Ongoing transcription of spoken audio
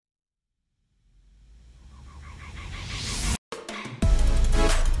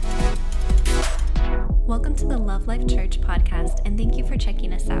Welcome to the Love Life Church podcast, and thank you for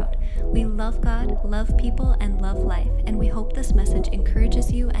checking us out. We love God, love people, and love life, and we hope this message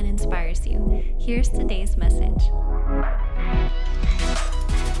encourages you and inspires you. Here's today's message.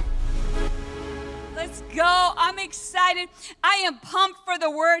 Let's go. I'm excited. I am pumped for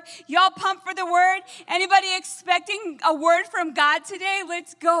the word. Y'all pumped for the word? Anybody expecting a word from God today?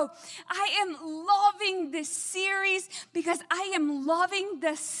 Let's go. I am loving this series because I am loving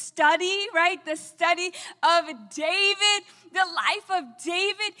the study, right? The study of David, the life of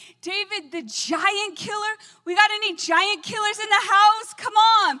David. David, the giant killer. We got any giant killers in the house? Come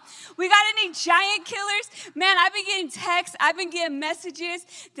on. We got any giant killers? Man, I've been getting texts. I've been getting messages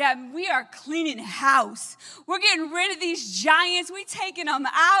that we are cleaning house. We're getting rid of these giants. We're taking them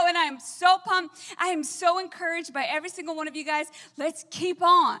out, and I am so pumped. I am so encouraged by every single one of you guys. Let's keep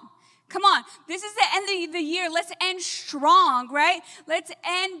on. Come on. This is the end of the year. Let's end strong, right? Let's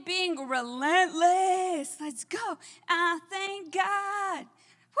end being relentless. Let's go. Thank God.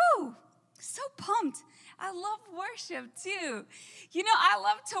 Woo. So pumped. I love worship too. You know, I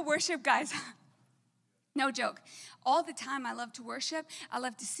love to worship, guys. No joke. All the time I love to worship. I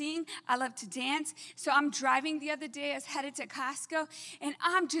love to sing. I love to dance. So I'm driving the other day. I was headed to Costco, and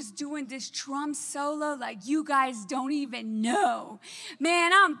I'm just doing this drum solo like you guys don't even know.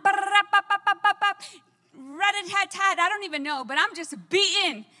 Man, I'm rat-a-tat-tat. I don't even know, but I'm just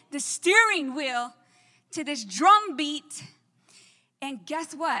beating the steering wheel to this drum beat. And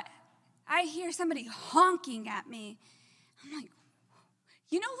guess what? I hear somebody honking at me. I'm like,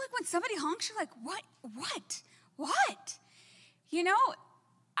 you know, like when somebody honks, you're like, what? You know,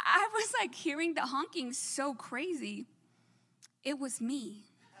 I was like hearing the honking so crazy. It was me.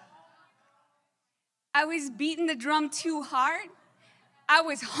 I was beating the drum too hard. I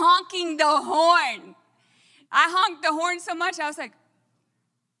was honking the horn. I honked the horn so much, I was like,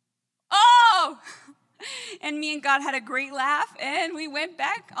 oh! And me and God had a great laugh, and we went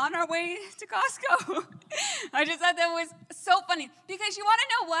back on our way to Costco. I just thought that was so funny, because you want to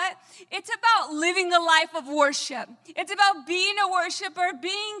know what? It's about living a life of worship. It's about being a worshiper,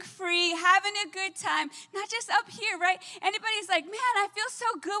 being free, having a good time, not just up here, right? Anybody's like, man, I feel so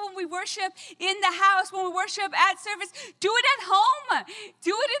good when we worship in the house, when we worship at service. Do it at home.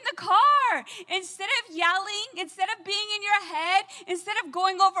 Do it in the car. Instead of yelling, instead of being in your head, instead of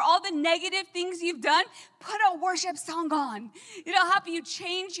going over all the negative things you've done, put a worship song on. It'll help you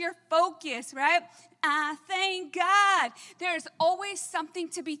change your focus, right? Thank God. There's always something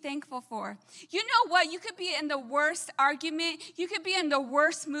to be thankful for. You know what? You could be in the worst argument. You could be in the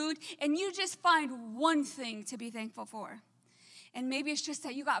worst mood, and you just find one thing to be thankful for. And maybe it's just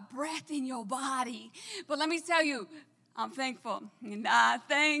that you got breath in your body. But let me tell you, I'm thankful. And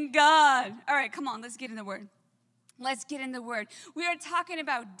thank God. All right, come on. Let's get in the Word. Let's get in the Word. We are talking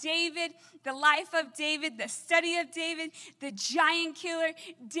about David, the life of David, the study of David, the giant killer,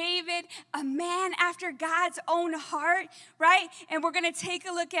 David, a man after God's own heart, right? And we're going to take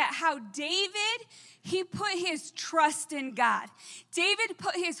a look at how David, he put his trust in God. David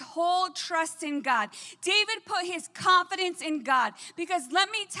put his whole trust in God. David put his confidence in God. Because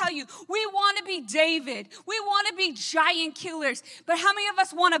let me tell you, we want to be David. We want to be giant killers. But how many of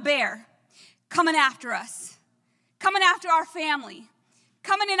us want a bear coming after us? Coming after our family,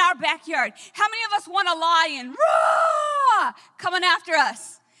 coming in our backyard. How many of us want a lion, roar, coming after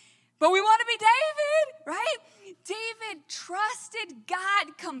us? But we want to be David, right? David trusted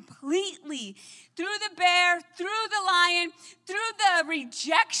God completely through the bear, through the lion, through the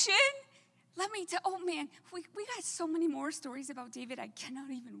rejection. Let me tell, oh man, we got so many more stories about David. I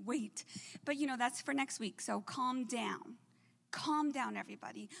cannot even wait. But you know, that's for next week, so calm down. Calm down,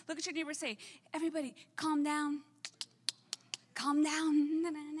 everybody. Look at your neighbor, say, everybody, calm down. Calm down.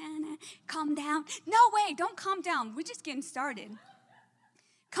 Calm down. No way, don't calm down. We're just getting started.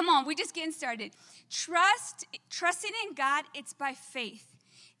 Come on, we're just getting started. Trusting in God, it's by faith.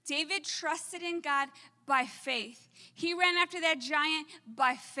 David trusted in God by faith. He ran after that giant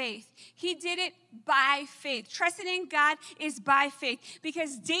by faith. He did it by faith. Trusting in God is by faith.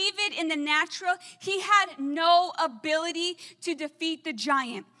 Because David, in the natural, he had no ability to defeat the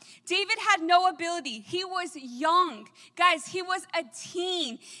giant. David had no ability. He was young. Guys, he was a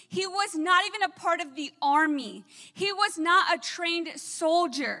teen. He was not even a part of the army. He was not a trained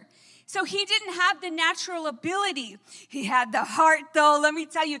soldier. So he didn't have the natural ability. He had the heart, though. Let me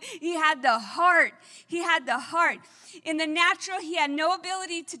tell you, he had the heart. He had the heart. In the natural, he had no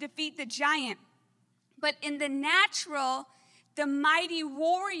ability to defeat the giant. But in the natural, the mighty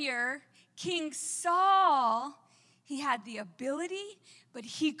warrior, King Saul, he had the ability, but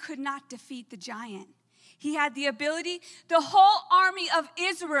he could not defeat the giant. He had the ability. The whole army of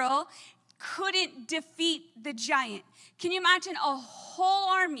Israel couldn't defeat the giant. Can you imagine a whole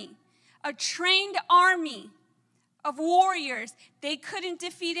army, a trained army of warriors? They couldn't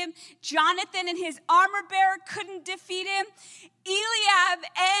defeat him. Jonathan and his armor bearer couldn't defeat him. Eliab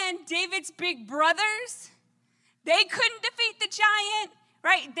and David's big brothers, they couldn't defeat the giant,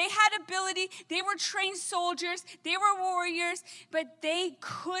 right? They had ability. They were trained soldiers. They were warriors, but they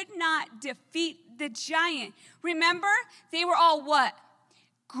could not defeat the giant. Remember, they were all what?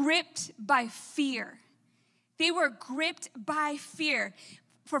 Gripped by fear. They were gripped by fear.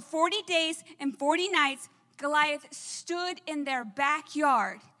 For 40 days and 40 nights, Goliath stood in their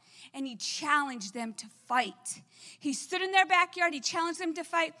backyard and he challenged them to fight. He stood in their backyard, he challenged them to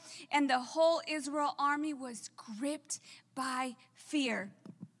fight, and the whole Israel army was gripped by fear.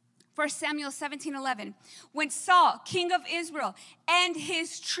 1 Samuel 17:11. When Saul, king of Israel, and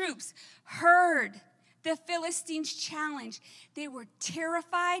his troops heard the Philistines' challenge, they were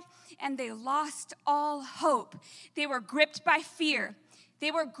terrified and they lost all hope. They were gripped by fear.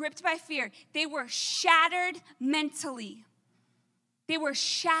 They were gripped by fear. They were shattered mentally. They were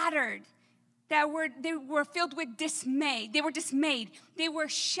shattered. They were filled with dismay. They were dismayed. They were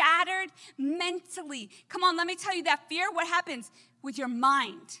shattered mentally. Come on, let me tell you that fear, what happens with your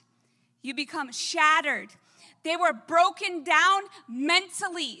mind? You become shattered. They were broken down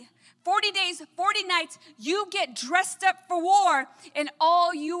mentally. 40 days, 40 nights, you get dressed up for war, and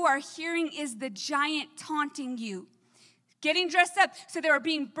all you are hearing is the giant taunting you. Getting dressed up. So they were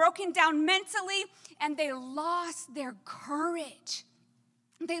being broken down mentally, and they lost their courage.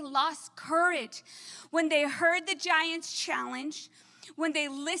 They lost courage when they heard the giant's challenge, when they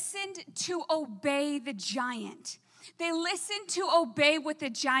listened to obey the giant. They listened to obey what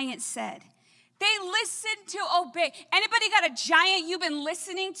the giant said. They listened to obey. Anybody got a giant you've been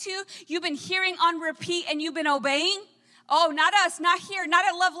listening to, you've been hearing on repeat, and you've been obeying? Oh, not us, not here, not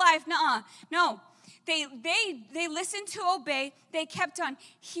at Love Life, nuh-uh. No. They listened to obey. They kept on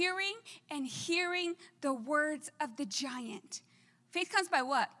hearing and hearing the words of the giant. Faith comes by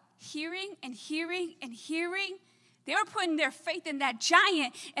what? Hearing and hearing and hearing. They were putting their faith in that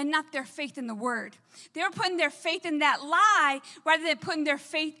giant and not their faith in the word. They were putting their faith in that lie rather than putting their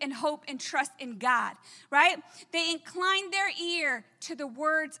faith and hope and trust in God, right? They inclined their ear to the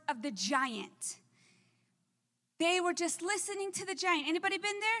words of the giant. They were just listening to the giant. Anybody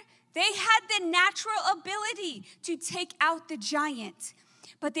been there? They had the natural ability to take out the giant,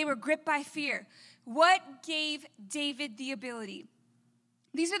 but they were gripped by fear. What gave David the ability?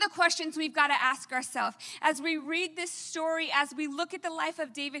 These are the questions we've got to ask ourselves. As we read this story, as we look at the life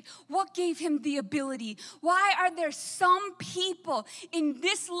of David, what gave him the ability? Why are there some people in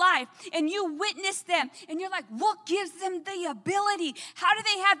this life, and you witness them, and you're like, what gives them the ability? How do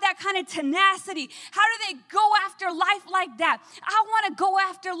they have that kind of tenacity? How do they go after life like that? I want to go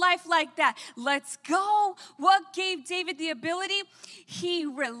after life like that. Let's go. What gave David the ability? He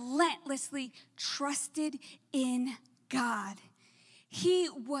relentlessly trusted in God. He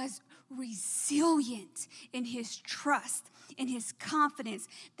was resilient in his trust, in his confidence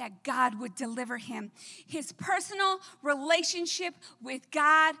that God would deliver him. His personal relationship with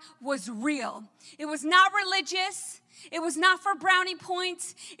God was real. It was not religious. It was not for brownie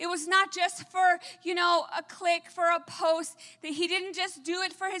points. It was not just for, a click, for a post. That he didn't just do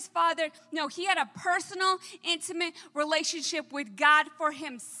it for his father. No, he had a personal, intimate relationship with God for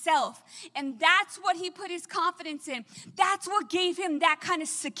himself. And that's what he put his confidence in. That's what gave him that kind of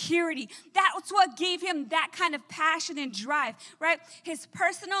security. That's what gave him that kind of passion and drive, right? His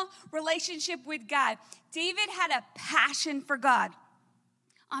personal relationship with God. David had a passion for God.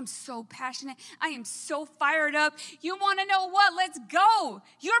 I'm so passionate. I am so fired up. You want to know what? Let's go.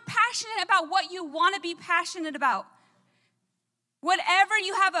 You're passionate about what you want to be passionate about. Whatever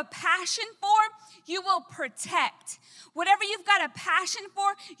you have a passion for, you will protect. Whatever you've got a passion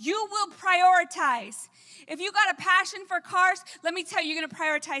for, you will prioritize. If you got a passion for cars, let me tell you, you're going to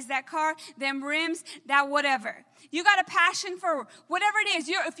prioritize that car, them rims, that whatever. You got a passion for whatever it is.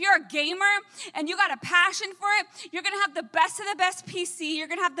 If you're a gamer and you got a passion for it, you're going to have the best of the best PC. You're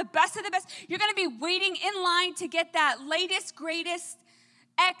going to have the best of the best. You're going to be waiting in line to get that latest, greatest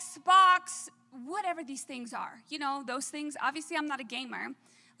Xbox, whatever these things are. Those things. Obviously, I'm not a gamer.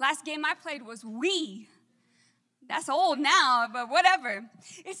 Last game I played was Wii. That's old now, but whatever.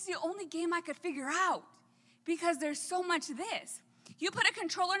 It's the only game I could figure out because there's so much of this. You put a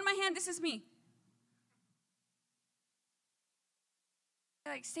controller in my hand, this is me.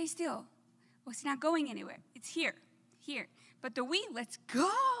 Like, stay still. Well, it's not going anywhere. It's here. But the Wii, let's go,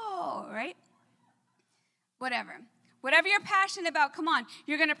 right? Whatever. Whatever you're passionate about, come on,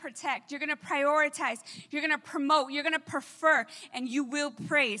 you're going to protect, you're going to prioritize, you're going to promote, you're going to prefer, and you will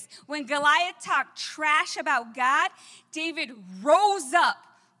praise. When Goliath talked trash about God, David rose up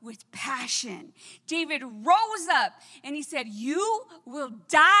with passion. David rose up and he said, you will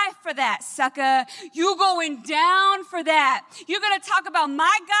die for that, sucker. You going down for that. You're going to talk about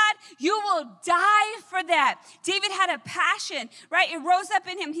my God. You will die for that. David had a passion, right? It rose up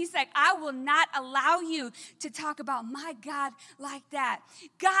in him. He's like, I will not allow you to talk about my God like that.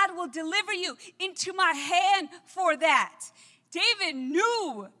 God will deliver you into my hand for that. David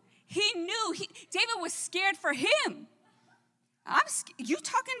knew. David was scared for him. You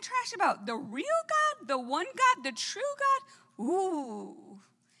talking trash about the real God, the one God, the true God? Ooh,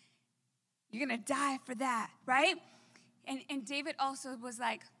 you're going to die for that, right? And David also was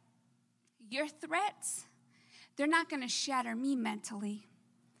like, your threats, they're not going to shatter me mentally.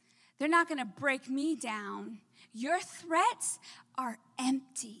 They're not going to break me down. Your threats are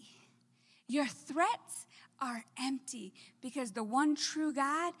empty. Your threats are empty because the one true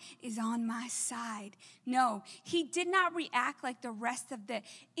God is on my side. No, he did not react like the rest of the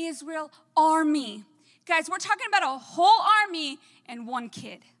Israel army. Guys, we're talking about a whole army and one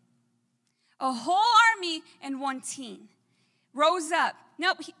kid. A whole army and one teen rose up.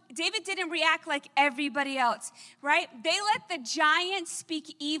 Nope, David didn't react like everybody else, right? They let the giant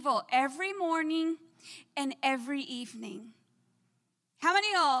speak evil every morning and every evening. How many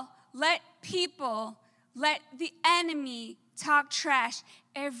of y'all let the enemy talk trash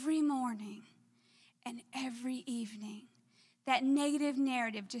every morning and every evening? That negative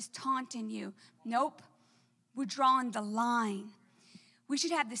narrative just taunting you. Nope, we're drawing the line. We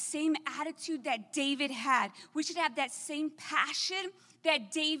should have the same attitude that David had. We should have that same passion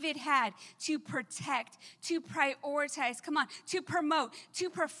that David had to protect, to prioritize, come on, to promote, to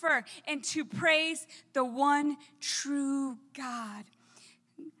prefer, and to praise the one true God.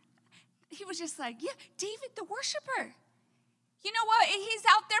 He was just like, yeah, David the worshiper. You know what? He's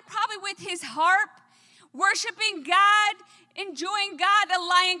out there probably with his harp, worshiping God, enjoying God. A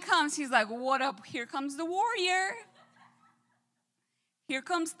lion comes. He's like, what up? Here comes the warrior. Here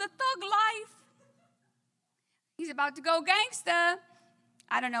comes the thug life. He's about to go gangsta.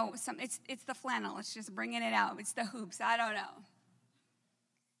 I don't know. It's the flannel. It's just bringing it out. It's the hoops. I don't know.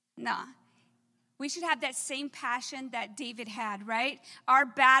 Nah. We should have that same passion that David had, right? Our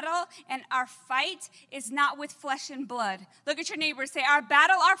battle and our fight is not with flesh and blood. Look at your neighbor. Say, our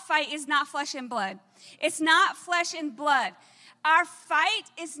battle, our fight is not flesh and blood. It's not flesh and blood. Our fight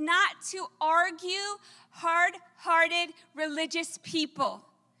is not to argue hard-hearted religious people.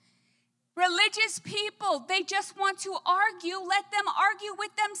 Religious people, they just want to argue. Let them argue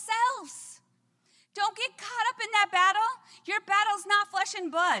with themselves. Don't get caught up in that battle. Your battle's not flesh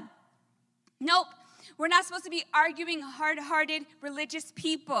and blood. Nope, we're not supposed to be arguing hard-hearted religious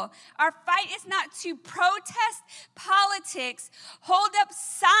people. Our fight is not to protest politics, hold up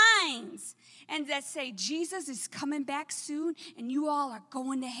signs, and that say, Jesus is coming back soon, and you all are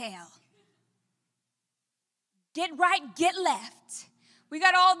going to hell. Get right, get left. We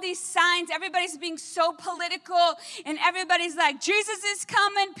got all these signs. Everybody's being so political, and everybody's like, Jesus is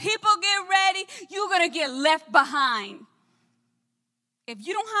coming. People get ready. You're going to get left behind. If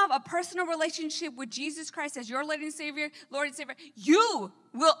you don't have a personal relationship with Jesus Christ as your Lord and Savior, you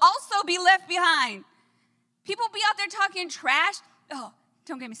will also be left behind. People be out there talking trash. Oh,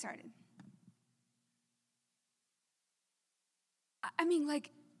 don't get me started. I mean, like,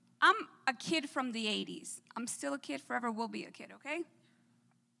 I'm a kid from the 80s. I'm still a kid, forever will be a kid, okay?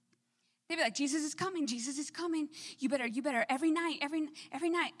 They'd be like, Jesus is coming, Jesus is coming. You better, every night,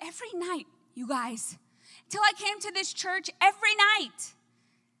 you guys. Until I came to this church, every night,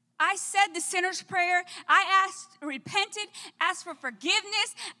 I said the sinner's prayer. I repented, asked for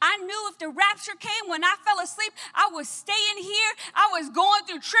forgiveness. I knew if the rapture came when I fell asleep, I was staying here. I was going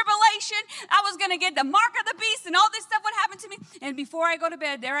through tribulation. I was going to get the mark of the beast and all this stuff would happen to me. And before I go to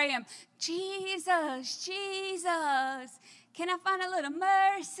bed, there I am. Jesus, Jesus, can I find a little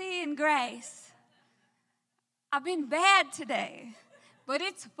mercy and grace? I've been bad today, but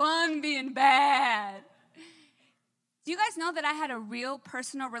it's fun being bad. Do you guys know that I had a real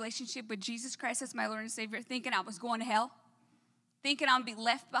personal relationship with Jesus Christ as my Lord and Savior, thinking I was going to hell? Thinking I'll be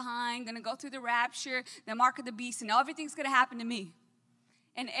left behind, going to go through the rapture, the mark of the beast, and everything's going to happen to me.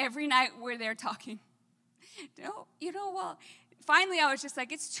 And every night we're there talking. Well, finally I was just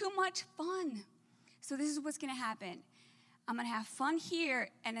like, it's too much fun. So this is what's going to happen. I'm going to have fun here,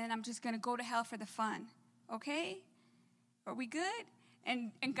 and then I'm just going to go to hell for the fun. Okay? Are we good?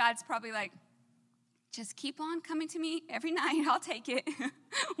 And God's probably like, just keep on coming to me every night. I'll take it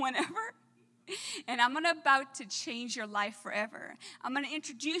whenever. And I'm about to change your life forever. I'm going to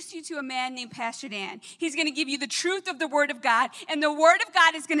introduce you to a man named Pastor Dan. He's going to give you the truth of the Word of God, and the Word of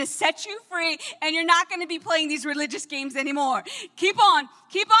God is going to set you free, and you're not going to be playing these religious games anymore. Keep on.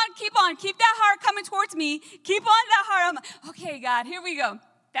 Keep that heart coming towards me. Keep on that heart. Okay, God, here we go.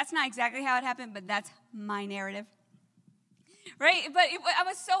 That's not exactly how it happened, but that's my narrative. Right? But I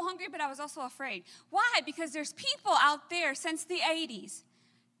was so hungry, but I was also afraid. Why? Because there's people out there since the 80s.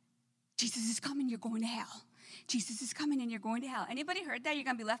 Jesus is coming, you're going to hell. Jesus is coming and you're going to hell. Anybody heard that? You're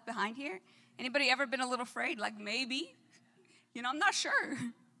going to be left behind here? Anybody ever been a little afraid? Like, maybe. I'm not sure.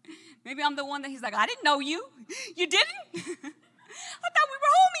 Maybe I'm the one that he's like, I didn't know you. You didn't? I thought we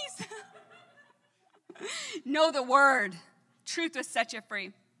were homies. Know the word. Truth will set you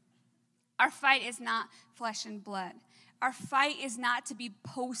free. Our fight is not flesh and blood. Our fight is not to be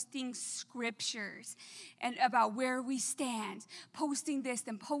posting scriptures and about where we stand, posting this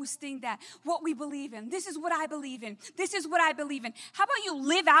and posting that, what we believe in. This is what I believe in. This is what I believe in. How about you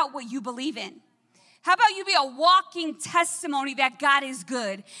live out what you believe in? How about you be a walking testimony that God is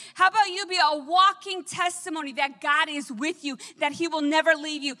good? How about you be a walking testimony that God is with you, that he will never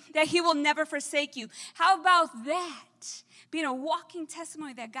leave you, that he will never forsake you? How about that? Being a walking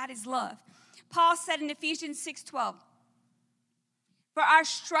testimony that God is love. Paul said in Ephesians 6:12, for our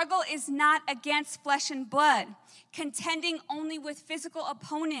struggle is not against flesh and blood, contending only with physical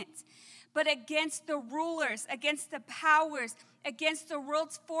opponents, but against the rulers, against the powers, against the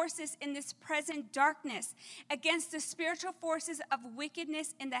world's forces in this present darkness, against the spiritual forces of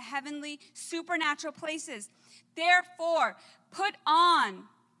wickedness in the heavenly supernatural places. Therefore, put on,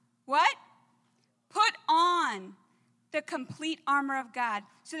 what? Put on the complete armor of God,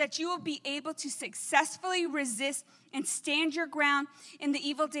 so that you will be able to successfully resist and stand your ground in the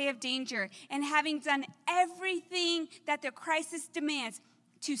evil day of danger. And having done everything that the crisis demands,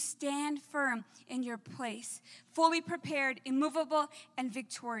 to stand firm in your place, fully prepared, immovable, and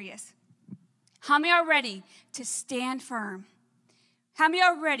victorious. How many are ready to stand firm? How many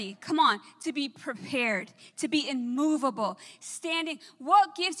are ready, come on, to be prepared, to be immovable, standing?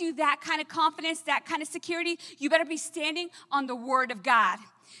 What gives you that kind of confidence, that kind of security? You better be standing on the word of God.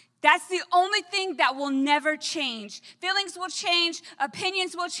 That's the only thing that will never change. Feelings will change,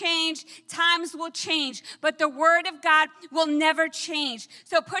 opinions will change, times will change, but the word of God will never change.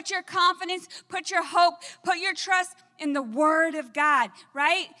 So put your confidence, put your hope, put your trust in the word of God,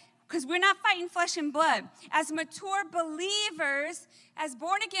 right? Because we're not fighting flesh and blood. As mature believers, as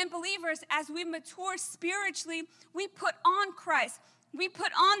born-again believers, as we mature spiritually, we put on Christ. We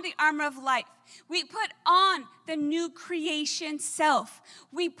put on the armor of life. We put on the new creation self.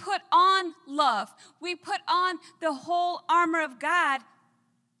 We put on love. We put on the whole armor of God,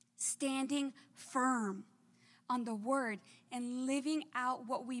 standing firm on the word and living out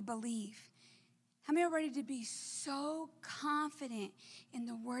what we believe. How many are ready to be so confident in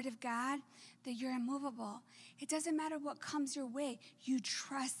the word of God that you're immovable? It doesn't matter what comes your way. You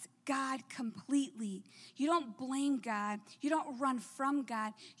trust God completely. You don't blame God. You don't run from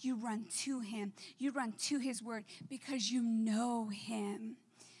God. You run to him. You run to his word because you know him.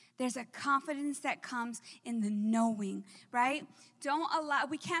 There's a confidence that comes in the knowing, right?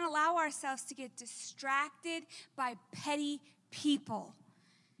 We can't allow ourselves to get distracted by petty people.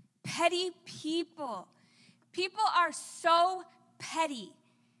 Petty people. People are so petty.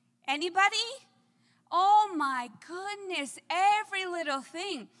 Anybody? Oh my goodness, every little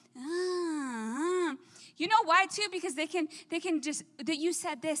thing. You know why too? Because they can just, that you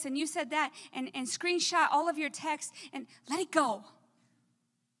said this and you said that and screenshot all of your texts and let it go.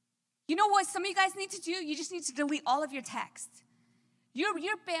 You know what some of you guys need to do? You just need to delete all of your texts. You're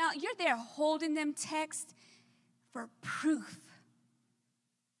there holding them texts for proof.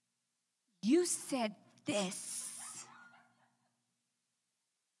 You said this.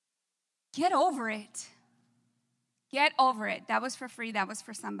 Get over it. Get over it. That was for free. That was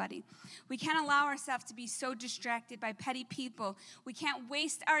for somebody. We can't allow ourselves to be so distracted by petty people. We can't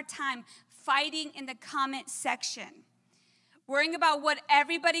waste our time fighting in the comment section, worrying about what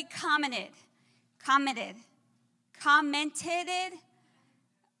everybody commented.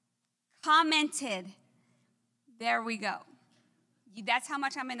 There we go. That's how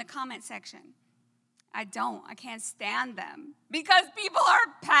much I'm in the comment section. I can't stand them because people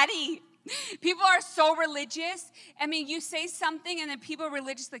are petty. People are so religious. I mean, you say something and then people are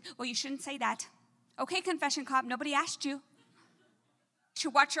religious, like, well, you shouldn't say that. Okay, confession cop, nobody asked you. You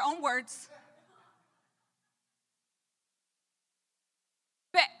should watch your own words.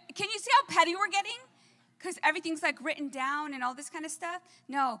 But can you see how petty we're getting? because everything's like written down and all this kind of stuff.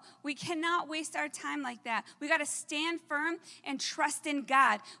 No, we cannot waste our time like that. We got to stand firm and trust in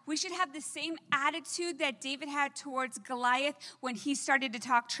God. We should have the same attitude that David had towards Goliath when he started to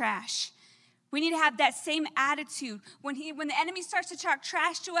talk trash. We need to have that same attitude. When the enemy starts to talk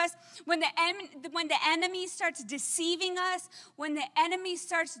trash to us, when the enemy starts deceiving us, when the enemy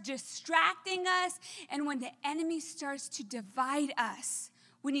starts distracting us, and when the enemy starts to divide us,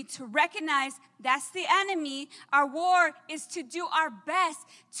 we need to recognize that's the enemy. Our war is to do our best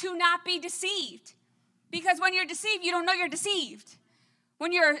to not be deceived. Because when you're deceived, you don't know you're deceived.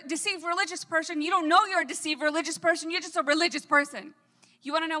 When you're a deceived religious person, you don't know you're a deceived religious person. You're just a religious person.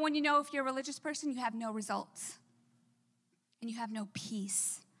 You want to know when you know if you're a religious person? You have no results. And you have no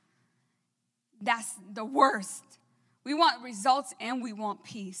peace. That's the worst. We want results and we want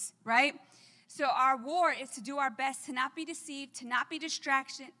peace, right? So our war is to do our best to not be deceived, to not be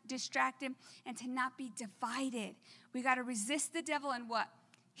distracted, and to not be divided. We got to resist the devil and what?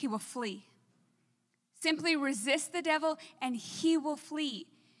 He will flee. Simply resist the devil and he will flee.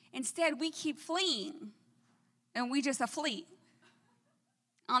 Instead, we keep fleeing and we just flee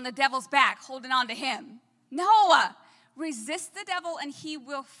on the devil's back, holding on to him. No, resist the devil and he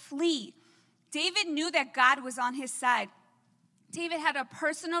will flee. David knew that God was on his side. David had a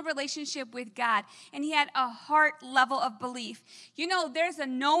personal relationship with God, and he had a heart level of belief. You know, there's a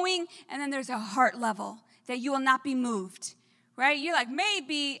knowing, and then there's a heart level that you will not be moved, right? You're like,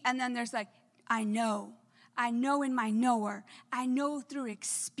 maybe, and then there's like, I know. I know in my knower. I know through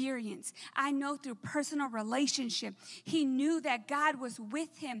experience. I know through personal relationship. He knew that God was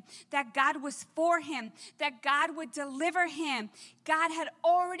with him, that God was for him, that God would deliver him. God had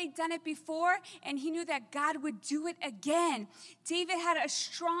already done it before, and he knew that God would do it again. David had a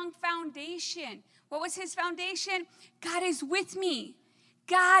strong foundation. What was his foundation? God is with me.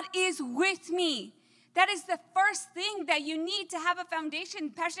 God is with me. That is the first thing that you need to have a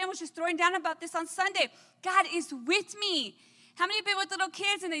foundation. Pastor Dan was just throwing down about this on Sunday. God is with me. How many have been with little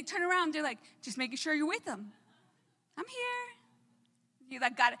kids and they turn around, they're like, just making sure you're with them. I'm here. You're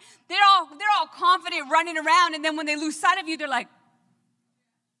like, God. They're all confident running around, and then when they lose sight of you, they're like,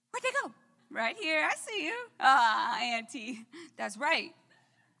 where'd they go? Right here, I see you. Auntie. That's right.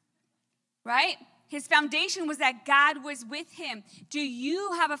 Right? His foundation was that God was with him. Do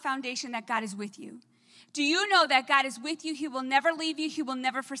you have a foundation that God is with you? Do you know that God is with you? He will never leave you. He will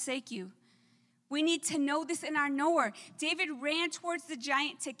never forsake you. We need to know this in our knower. David ran towards the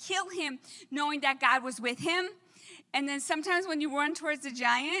giant to kill him, knowing that God was with him. And then sometimes when you run towards the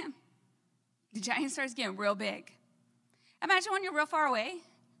giant starts getting real big. Imagine when you're real far away.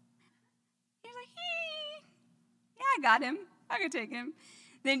 You're like, hey, yeah, I got him. I can take him.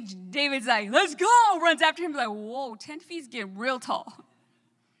 Then David's like, let's go, runs after him, like, whoa, 10 feet's getting real tall.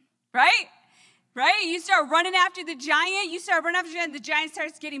 Right? Right? You start running after the giant. The giant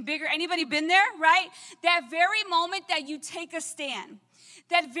starts getting bigger. Anybody been there? Right? That very moment that you take a stand,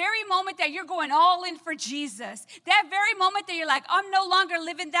 that very moment that you're going all in for Jesus, that very moment that you're like, I'm no longer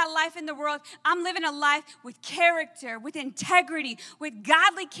living that life in the world. I'm living a life with character, with integrity, with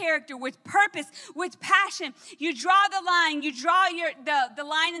godly character, with purpose, with passion. You draw the line. You draw the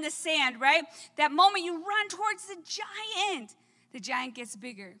line in the sand, right? That moment you run towards the giant gets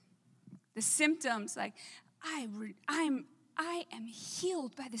bigger. The symptoms, like, I am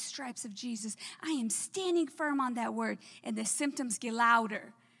healed by the stripes of Jesus. I am standing firm on that word. And the symptoms get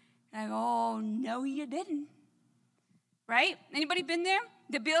louder. Like, oh, no, you didn't. Right? Anybody been there?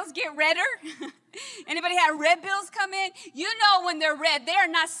 The bills get redder. Anybody had red bills come in? You know when they're red, they are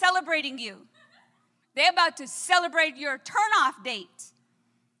not celebrating you. They're about to celebrate your turn-off date.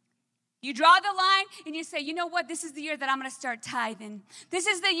 You draw the line and you say, you know what? This is the year that I'm going to start tithing. This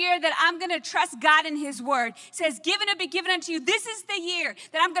is the year that I'm going to trust God in his word. It says, given to be given unto you. This is the year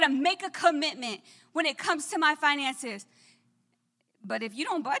that I'm going to make a commitment when it comes to my finances. But if you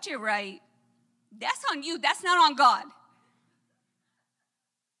don't budget right, that's on you. That's not on God.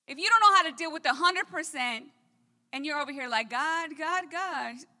 If you don't know how to deal with the 100% and you're over here like, God,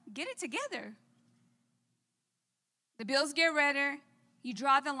 get it together. The bills get redder. You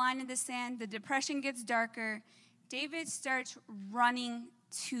draw the line in the sand. The depression gets darker. David starts running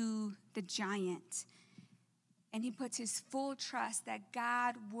to the giant. And he puts his full trust that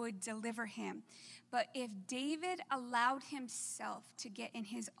God would deliver him. But if David allowed himself to get in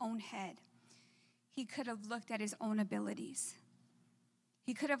his own head, he could have looked at his own abilities.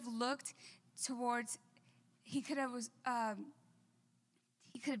 He could have looked towards, he could have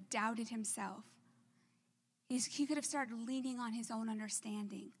doubted himself. He could have started leaning on his own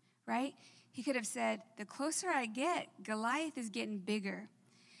understanding, right? He could have said, the closer I get, Goliath is getting bigger.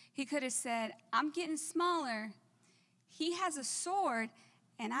 He could have said, I'm getting smaller. He has a sword,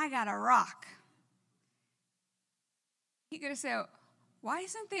 and I got a rock. He could have said, why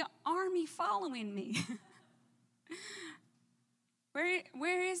isn't the army following me?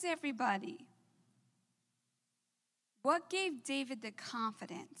 Where is everybody? What gave David the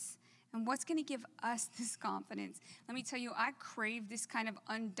confidence? And what's going to give us this confidence? Let me tell you, I crave this kind of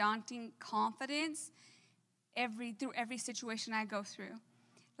undaunting confidence through every situation I go through.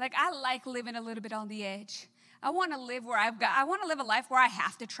 Like, I like living a little bit on the edge. I want to live a life where I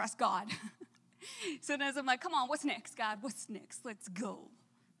have to trust God. Sometimes I'm like, come on, what's next, God? What's next? Let's go.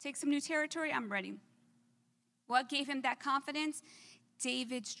 Take some new territory. I'm ready. What gave him that confidence?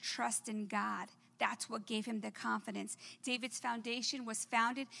 David's trust in God. That's what gave him the confidence. David's foundation was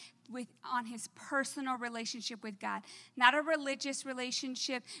founded on his personal relationship with God. Not a religious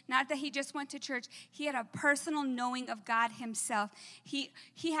relationship, not that he just went to church. He had a personal knowing of God himself. He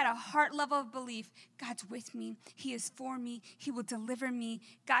had a heart level of belief. God's with me. He is for me. He will deliver me.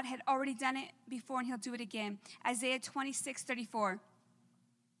 God had already done it before, and he'll do it again. Isaiah 26:34.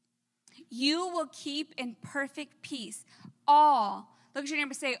 You will keep in perfect peace all. Look at your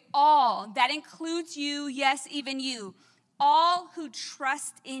neighbor, say, all. That includes you, yes, even you. All who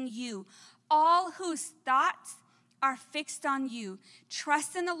trust in you. All whose thoughts are fixed on you.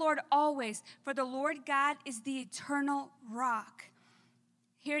 Trust in the Lord always, for the Lord God is the eternal rock.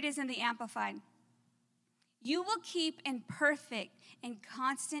 Here it is in the Amplified. You will keep in perfect and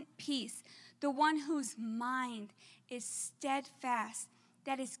constant peace the one whose mind is steadfast,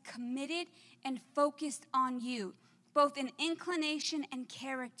 that is committed and focused on you, both in inclination and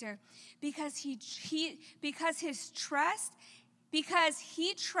character, because he trusts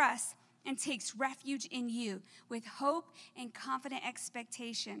and takes refuge in you with hope and confident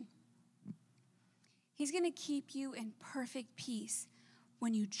expectation. He's going to keep you in perfect peace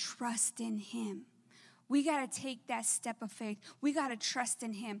when you trust in him. We got to take that step of faith. We got to trust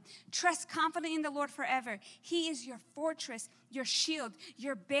in him. Trust confidently in the Lord forever. He is your fortress, your shield,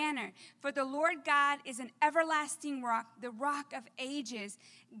 your banner. For the Lord God is an everlasting rock, the rock of ages.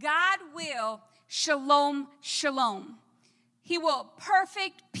 God will shalom, shalom. He will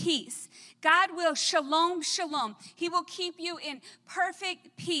perfect peace. God will shalom, shalom. He will keep you in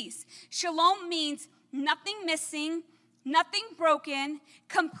perfect peace. Shalom means nothing missing, nothing broken,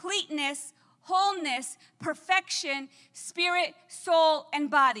 completeness, wholeness, perfection, spirit, soul, and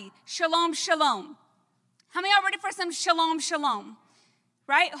body. Shalom, shalom. How many are ready for some shalom, shalom?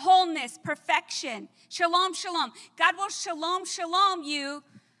 Right? Wholeness, perfection. Shalom, shalom. God will shalom, shalom you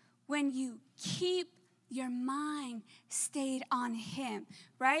when you keep your mind stayed on him,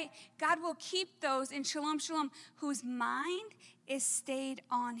 right? God will keep those in shalom, shalom, whose mind is stayed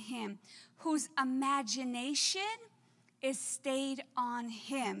on him, whose imagination is stayed on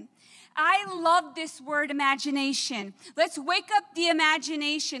him. I love this word imagination. Let's wake up the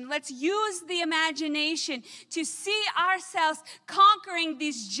imagination. Let's use the imagination to see ourselves conquering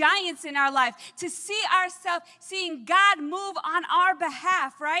these giants in our life, to see ourselves seeing God move on our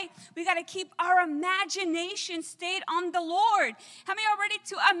behalf, right? We got to keep our imagination stayed on the Lord. How many are ready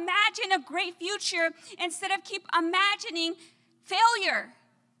to imagine a great future instead of keep imagining failure?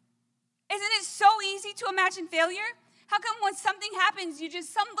 Isn't it so easy to imagine failure? How come when something happens, you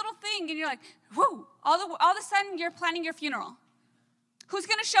just, some little thing, and you're like, whoa, all of a sudden you're planning your funeral. Who's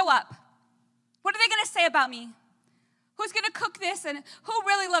going to show up? What are they going to say about me? Who's going to cook this, and who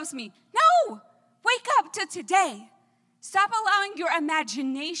really loves me? No, wake up to today. Stop allowing your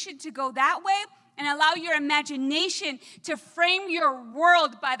imagination to go that way and allow your imagination to frame your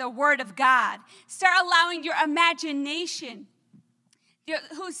world by the word of God. Start allowing your imagination,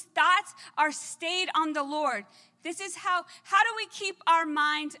 whose thoughts are stayed on the Lord. This is how do we keep our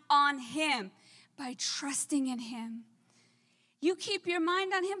mind on him? By trusting in him. You keep your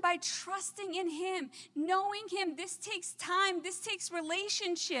mind on him by trusting in him, knowing him. This takes time. This takes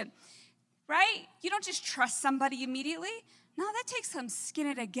relationship, right? You don't just trust somebody immediately. No, that takes some skin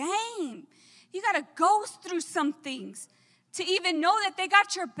in the game. You got to go through some things to even know that they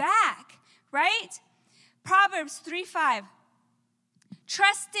got your back, right? Proverbs 3:5.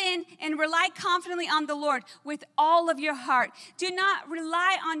 Trust in and rely confidently on the Lord with all of your heart. Do not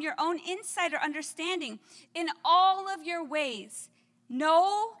rely on your own insight or understanding. In all of your ways,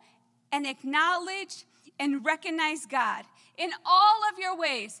 know and acknowledge and recognize God. In all of your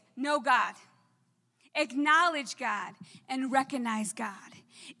ways, know God. Acknowledge God and recognize God.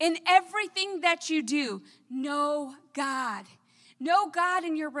 In everything that you do, know God. Know God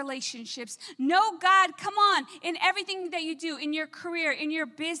in your relationships. Know God, come on, in everything that you do, in your career, in your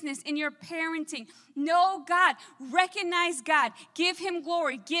business, in your parenting. Know God. Recognize God. Give him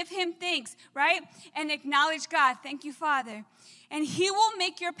glory. Give him thanks, right? And acknowledge God. Thank you, Father. And he will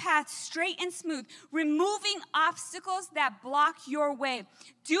make your path straight and smooth, removing obstacles that block your way.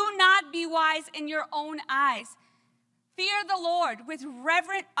 Do not be wise in your own eyes. Fear the Lord with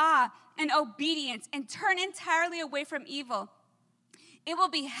reverent awe and obedience, and turn entirely away from evil. It will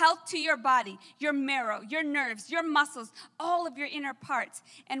be health to your body, your marrow, your nerves, your muscles, all of your inner parts,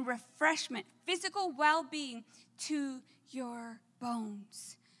 and refreshment, physical well-being to your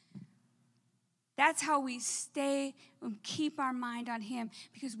bones. That's how we stay and keep our mind on him,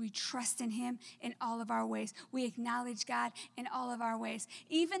 because we trust in him in all of our ways. We acknowledge God in all of our ways.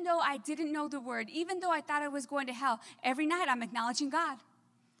 Even though I didn't know the word, even though I thought I was going to hell, every night I'm acknowledging God.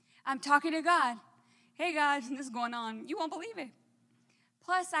 I'm talking to God. Hey, God, this is going on. You won't believe it.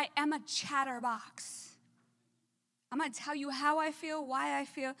 Plus, I am a chatterbox. I'm going to tell you how I feel, why I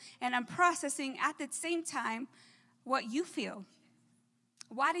feel, and I'm processing at the same time what you feel.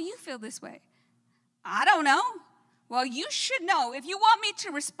 Why do you feel this way? I don't know. Well, you should know. If you want me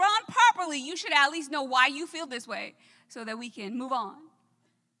to respond properly, you should at least know why you feel this way so that we can move on.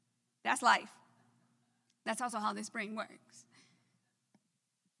 That's life. That's also how this brain works.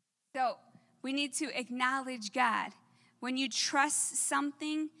 So we need to acknowledge God. When you trust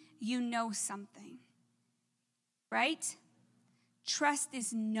something, you know something. Right? Trust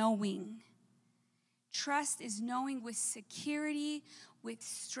is knowing. Trust is knowing with security, with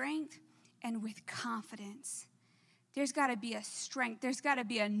strength, and with confidence. There's got to be a strength. There's got to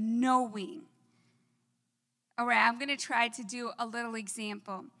be a knowing. All right, I'm going to try to do a little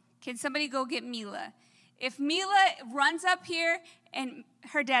example. Can somebody go get Mila? If Mila runs up here, and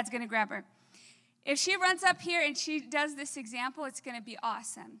her dad's going to grab her. If she runs up here and she does this example, it's going to be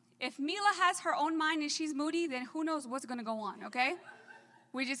awesome. If Mila has her own mind and she's moody, then who knows what's going to go on, okay?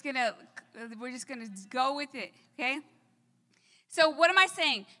 We're just going to go with it, okay? So what am I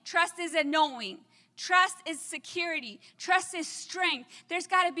saying? Trust is a knowing. Trust is security. Trust is strength. There's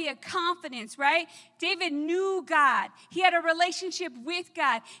got to be a confidence, right? David knew God. He had a relationship with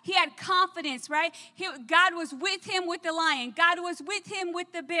God. He had confidence, right? God was with him with the lion. God was with him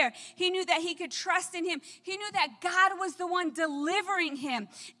with the bear. He knew that he could trust in him. He knew that God was the one delivering him.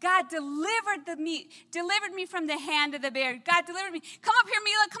 God delivered me from the hand of the bear. God delivered me. Come up here,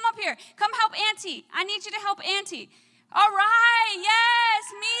 Mila. Come up here. Come help Auntie. I need you to help Auntie. All right,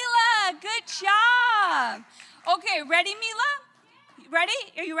 yes, Mila, good job. Okay, ready, Mila? Ready?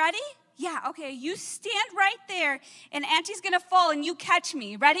 Are you ready? Yeah, okay, you stand right there, and Auntie's going to fall, and you catch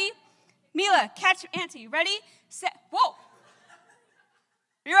me. Ready? Mila, catch Auntie. Ready? Set. Whoa.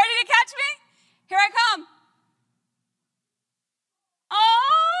 You ready to catch me? Here I come.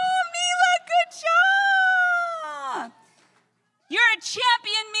 Oh, Mila, good job. You're a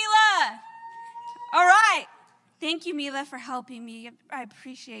champion, Mila. All right. Thank you, Mila, for helping me. I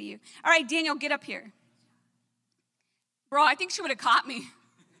appreciate you. All right, Daniel, get up here. Bro, I think she would have caught me.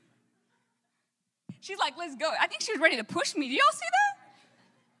 She's like, let's go. I think she was ready to push me. Do y'all see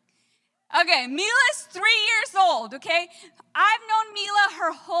that? Okay, Mila's 3 years old, okay? I've known Mila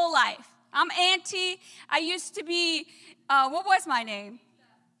her whole life. I'm Auntie. I used to be, what was my name?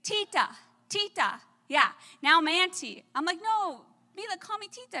 Tita. Yeah, now I'm Auntie. I'm like, no, Mila, call me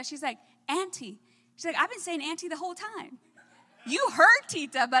Tita. She's like, Auntie. She's like, I've been saying Auntie the whole time. You heard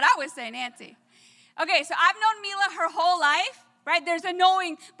Tita, but I was saying Auntie. Okay, so I've known Mila her whole life, right? There's a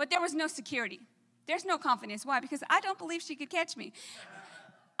knowing, but there was no security. There's no confidence. Why? Because I don't believe she could catch me.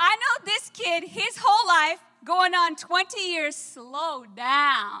 I know this kid, his whole life, going on 20 years, slow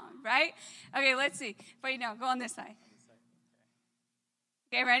down, right? Okay, let's see. Wait, no, go on this side.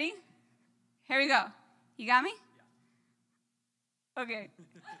 Okay, ready? Here we go. You got me? Okay.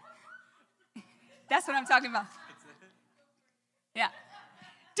 That's what I'm talking about. Yeah.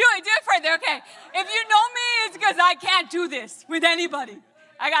 Do it further, okay. If you know me, it's because I can't do this with anybody.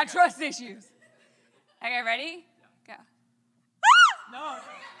 I got trust issues. Okay, ready? Go. Ah! No.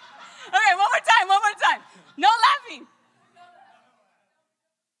 Okay, one more time. No laughing.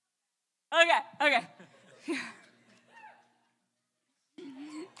 Okay.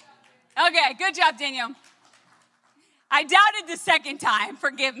 Okay, good job, Daniel. I doubted the second time,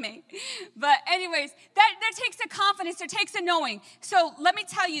 forgive me. But anyways, that takes a confidence, there takes a knowing. So let me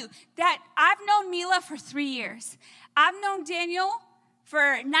tell you that I've known Mila for 3 years. I've known Daniel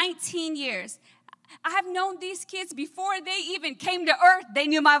for 19 years. I've known these kids before they even came to earth. They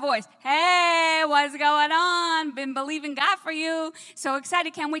knew my voice. Hey, what's going on? Been believing God for you. So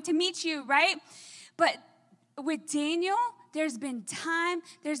excited, can't wait to meet you, right? But with Daniel, there's been time,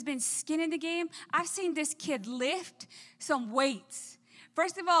 there's been skin in the game. I've seen this kid lift some weights.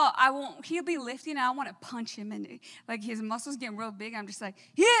 First of all, he'll be lifting, and I want to punch him, and like his muscles getting real big. I'm just like,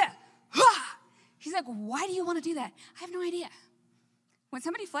 yeah, ha! He's like, why do you want to do that? I have no idea. When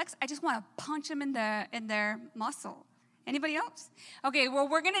somebody flex, I just want to punch them in their muscle. Anybody else? Okay, well,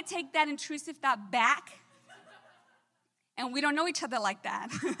 we're going to take that intrusive thought back, and we don't know each other like that.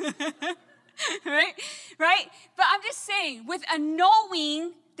 Right? But I'm just saying, with a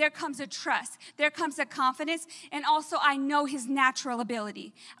knowing, there comes a trust. There comes a confidence. And also, I know his natural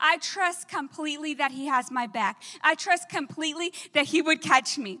ability. I trust completely that he has my back. I trust completely that he would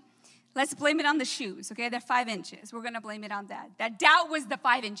catch me. Let's blame it on the shoes, okay? They're 5 inches. We're going to blame it on that. That doubt was the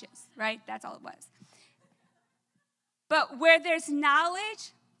 5 inches, right? That's all it was. But where there's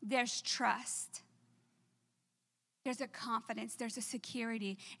knowledge, there's trust. There's a confidence, there's a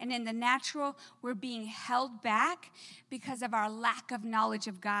security. And in the natural, we're being held back because of our lack of knowledge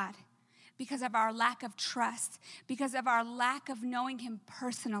of God, because of our lack of trust, because of our lack of knowing him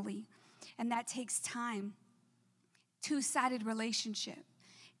personally. And that takes time. Two-sided relationship.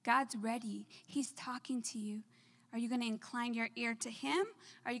 God's ready. He's talking to you. Are you going to incline your ear to him?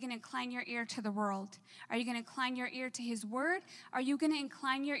 Are you going to incline your ear to the world? Are you going to incline your ear to his word? Are you going to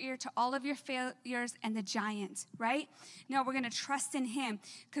incline your ear to all of your failures and the giants, right? No, we're going to trust in him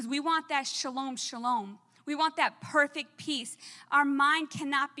because we want that shalom, shalom. We want that perfect peace. Our mind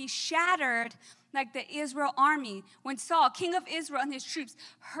cannot be shattered like the Israel army. When Saul, king of Israel, and his troops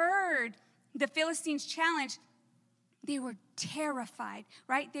heard the Philistines' challenge, they were terrified,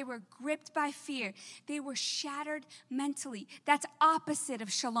 right? They were gripped by fear. They were shattered mentally. That's opposite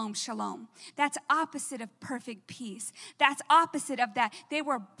of shalom, shalom. That's opposite of perfect peace. That's opposite of that. They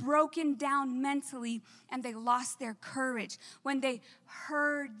were broken down mentally, and they lost their courage. When they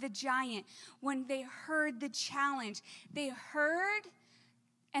heard the giant, when they heard the challenge, they heard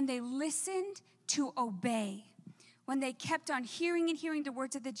and they listened to obey. When they kept on hearing and hearing the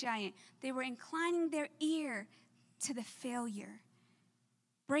words of the giant, they were inclining their ear to the failure.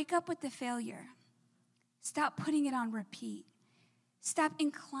 Break up with the failure. Stop putting it on repeat. Stop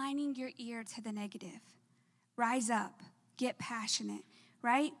inclining your ear to the negative. Rise up. Get passionate,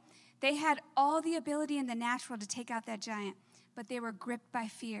 right? They had all the ability in the natural to take out that giant, but they were gripped by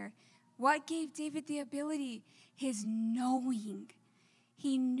fear. What gave David the ability? His knowing.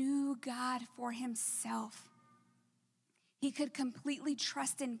 He knew God for himself. He could completely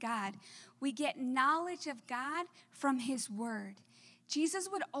trust in God. We get knowledge of God from his word. Jesus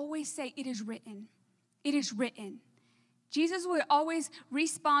would always say, it is written. It is written. Jesus would always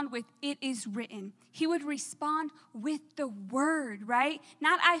respond with, it is written. He would respond with the word, right?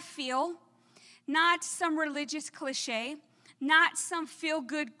 Not I feel, not some religious cliche, not some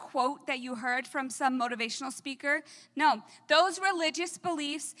feel-good quote that you heard from some motivational speaker. No, those religious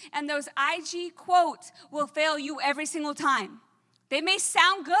beliefs and those IG quotes will fail you every single time. They may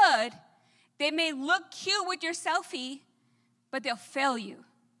sound good. They may look cute with your selfie, but they'll fail you.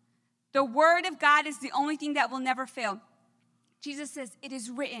 The word of God is the only thing that will never fail. Jesus says it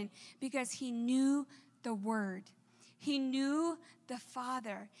is written because he knew the word. He knew the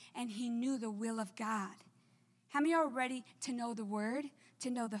Father, and he knew the will of God. How many are ready to know the word, to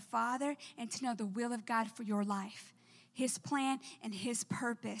know the Father, and to know the will of God for your life? His plan and his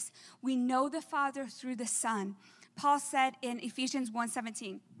purpose. We know the Father through the Son. Paul said in Ephesians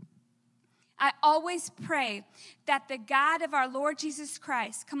 1:17, I always pray that the God of our Lord Jesus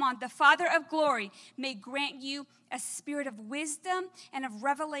Christ, the Father of glory, may grant you a spirit of wisdom and of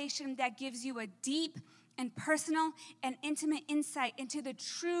revelation that gives you a deep and personal and intimate insight into the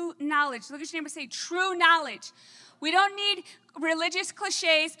true knowledge. Look at your neighbor and say, true knowledge. We don't need religious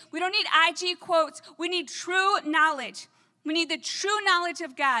cliches. We don't need IG quotes. We need true knowledge. We need the true knowledge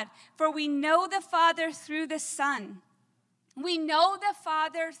of God, for we know the Father through the Son. We know the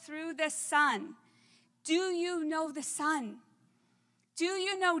Father through the Son. Do you know the Son? Do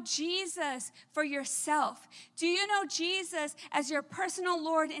you know Jesus for yourself? Do you know Jesus as your personal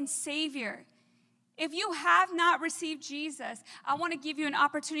Lord and Savior? If you have not received Jesus, I want to give you an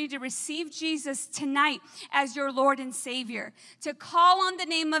opportunity to receive Jesus tonight as your Lord and Savior. To call on the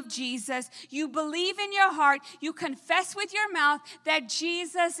name of Jesus, you believe in your heart, you confess with your mouth that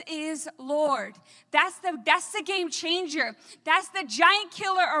Jesus is Lord. That's the game changer. That's the giant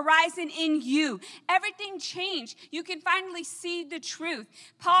killer arising in you. Everything changed. You can finally see the truth.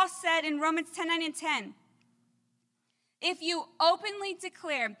 Paul said in Romans 10:9 and 10, if you openly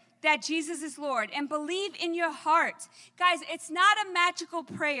declare that Jesus is Lord and believe in your heart. Guys, it's not a magical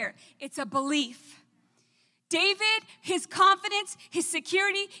prayer. It's a belief. David, his confidence, his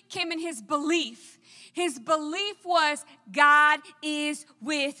security came in his belief. His belief was, God is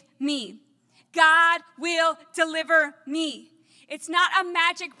with me. God will deliver me. It's not a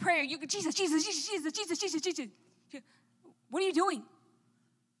magic prayer. You go, Jesus, Jesus, Jesus, Jesus, Jesus, Jesus, Jesus. What are you doing?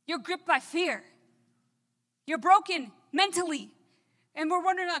 You're gripped by fear. You're broken mentally. And we're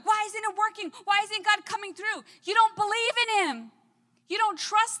wondering, like, why isn't it working? Why isn't God coming through? You don't believe in him. You don't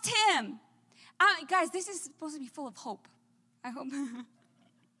trust him. Guys, this is supposed to be full of hope. I hope.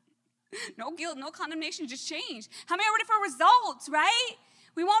 No guilt, no condemnation, just change. How many are ready for results, right?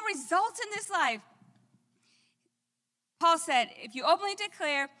 We want results in this life. Paul said, if you openly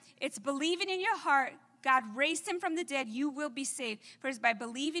declare it's believing in your heart, God raised him from the dead, you will be saved. For it's by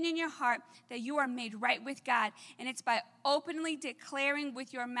believing in your heart that you are made right with God. And it's by openly declaring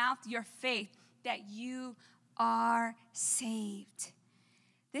with your mouth your faith that you are saved.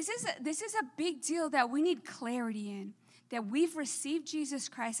 This is a big deal that we need clarity in. That we've received Jesus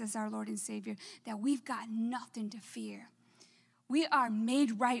Christ as our Lord and Savior. That we've got nothing to fear. We are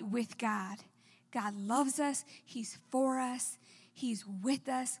made right with God. God loves us. He's for us. He's with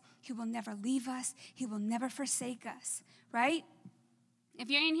us. He will never leave us. He will never forsake us, right? If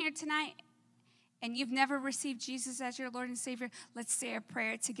you're in here tonight and you've never received Jesus as your Lord and Savior, let's say a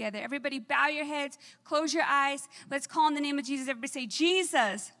prayer together. Everybody bow your heads, close your eyes. Let's call on the name of Jesus. Everybody say,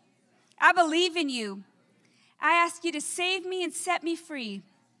 Jesus, I believe in you. I ask you to save me and set me free.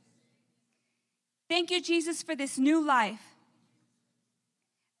 Thank you, Jesus, for this new life.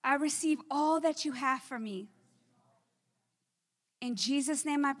 I receive all that you have for me. In Jesus'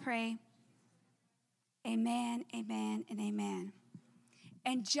 name I pray. Amen, amen, and amen.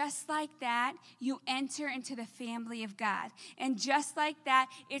 And just like that, you enter into the family of God. And just like that,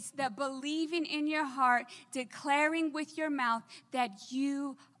 it's the believing in your heart, declaring with your mouth that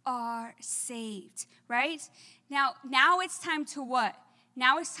you are saved, right? Now it's time to what?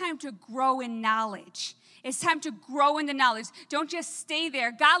 Now it's time to grow in knowledge. It's time to grow in the knowledge. Don't just stay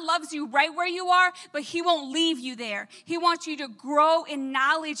there. God loves you right where you are, but he won't leave you there. He wants you to grow in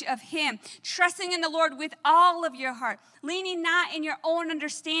knowledge of him, trusting in the Lord with all of your heart, leaning not in your own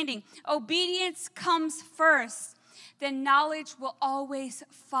understanding. Obedience comes first. Then knowledge will always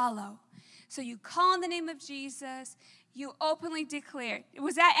follow. So you call on the name of Jesus. You openly declare.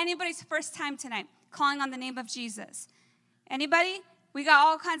 Was that anybody's first time tonight, calling on the name of Jesus? Anybody? We got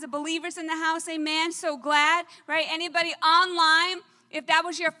all kinds of believers in the house, amen. So glad, right? Anybody online, if that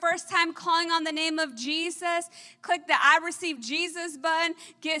was your first time calling on the name of Jesus, click the I Receive Jesus button.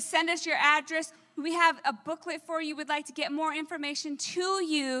 Send us your address. We have a booklet for you. We'd like to get more information to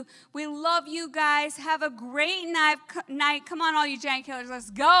you. We love you guys. Have a great night. Come on, all you giant killers. Let's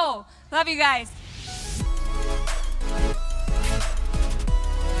go. Love you guys.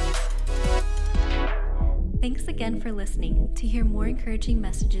 Thanks again for listening. To hear more encouraging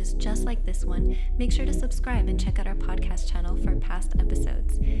messages just like this one, make sure to subscribe and check out our podcast channel for past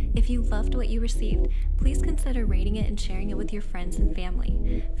episodes. If you loved what you received, please consider rating it and sharing it with your friends and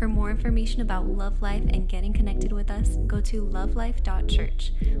family. For more information about Love Life and getting connected with us, go to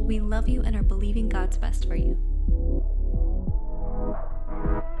lovelife.church. We love you and are believing God's best for you.